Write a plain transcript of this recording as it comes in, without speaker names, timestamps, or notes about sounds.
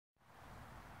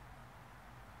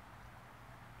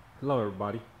Hello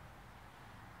everybody.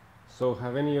 So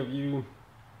have any of you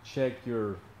checked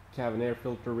your cabin air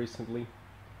filter recently?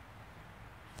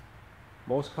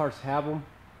 Most cars have them.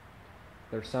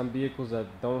 There's some vehicles that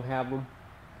don't have them,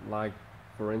 like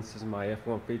for instance my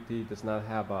F-150 does not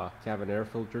have a cabin air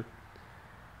filter,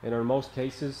 and in most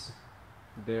cases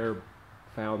they're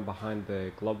found behind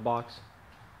the glove box,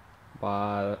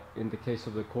 but in the case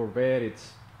of the Corvette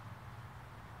it's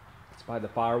by the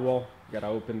firewall. You gotta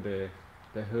open the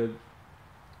hood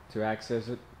to access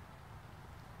it.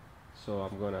 So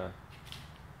I'm gonna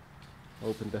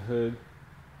open the hood.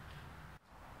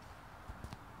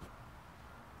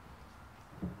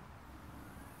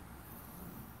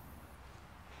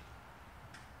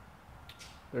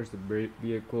 There's the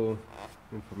vehicle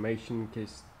information in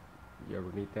case you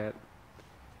ever need that.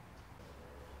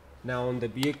 Now on the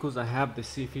vehicles I have the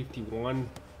C51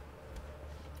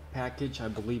 package. I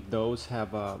believe those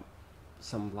have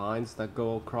some lines that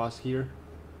go across here,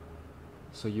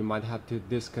 so you might have to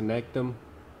disconnect them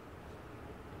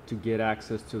to get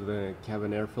access to the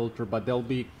cabin air filter, but they'll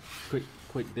be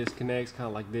quick disconnects, kind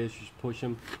of like this. You just push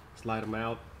them, slide them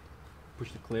out,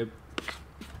 push the clip,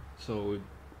 so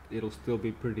it'll still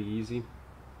be pretty easy.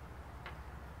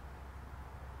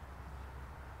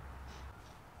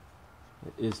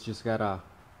 It's just got a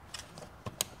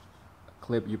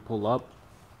clip you pull up,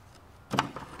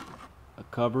 a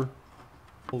cover,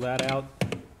 pull that out,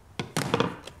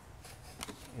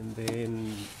 and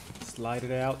then slide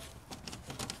it out.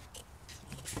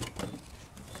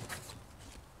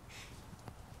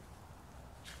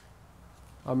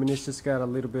 I mean, it's just got a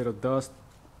little bit of dust,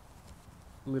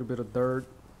 a little bit of dirt.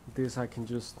 This I can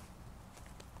just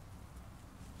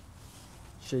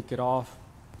shake it off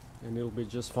and it'll be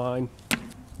just fine.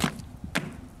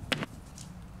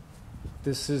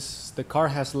 The car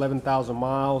has 11,000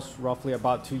 miles, roughly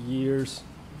about 2 years.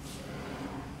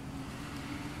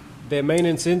 The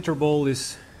maintenance interval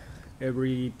is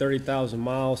every 30,000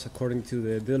 miles according to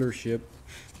the dealership.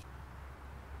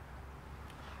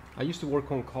 I used to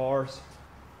work on cars,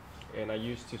 and I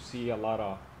used to see a lot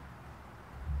of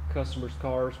customers'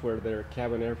 cars where their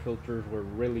cabin air filters were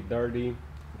really dirty.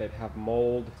 They'd have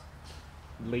mold,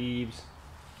 leaves.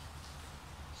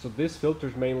 So this filter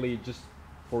is mainly just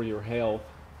for your health,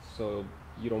 so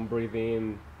you don't breathe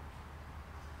in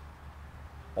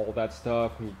all that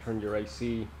stuff when you turn your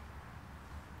AC.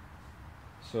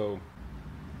 So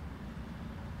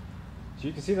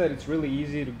you can see that it's really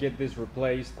easy to get this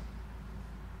replaced.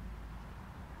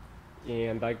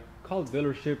 And I called the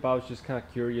dealership. I was just kind of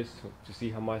curious to see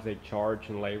how much they charge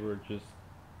in labor just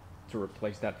to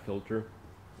replace that filter,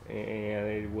 and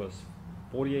it was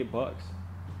 48 bucks.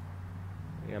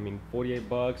 I mean, 48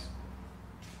 bucks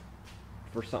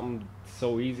for something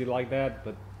so easy like that.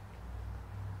 But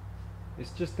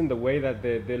it's just in the way that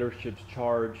the dealerships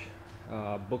charge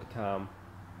book time.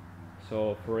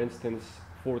 So for instance,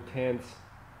 4/10,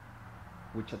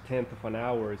 which a tenth of an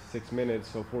hour is 6 minutes,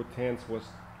 so 4/10 was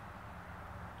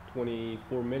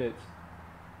 24 minutes.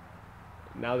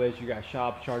 Nowadays you got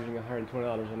shops charging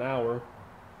 $120 an hour,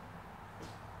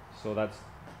 so that's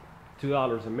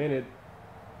 $2 a minute,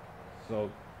 so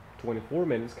 24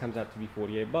 minutes comes out to be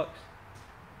 48 bucks,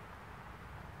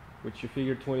 which you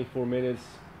figure 24 minutes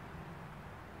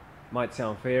might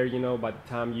sound fair, you know. By the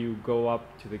time you go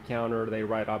up to the counter, they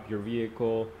write up your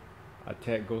vehicle, a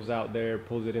tech goes out there,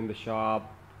 pulls it in the shop,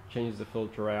 changes the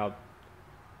filter out,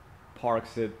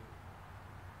 parks it,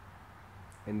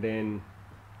 and then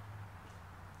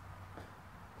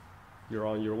you're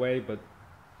on your way. But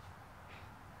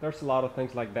there's a lot of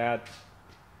things like that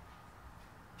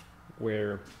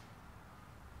where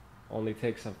only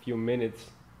takes a few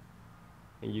minutes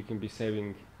and you can be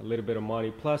saving a little bit of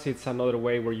money. Plus it's another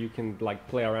way where you can like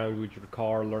play around with your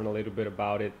car, learn a little bit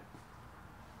about it,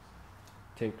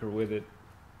 tinker with it,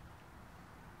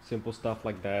 simple stuff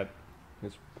like that.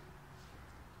 It's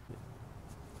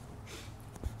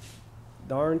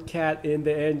darn cat in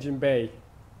the engine bay.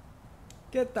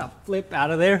 Get the flip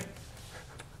out of there.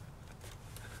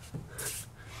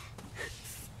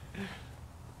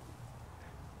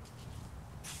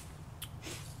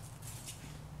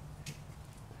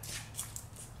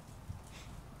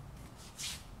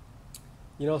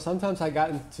 You know, sometimes I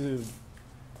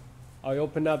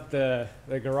open up the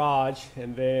garage,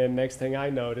 and then next thing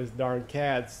I notice, darn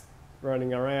cats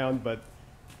running around. But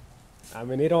I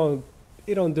mean, it don't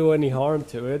do any harm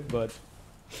to it, but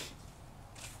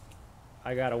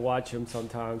I gotta watch them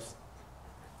sometimes.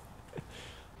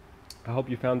 I hope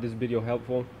you found this video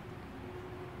helpful,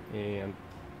 and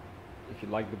if you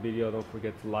like the video, don't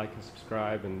forget to like and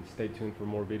subscribe, and stay tuned for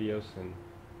more videos, and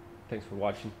thanks for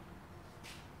watching.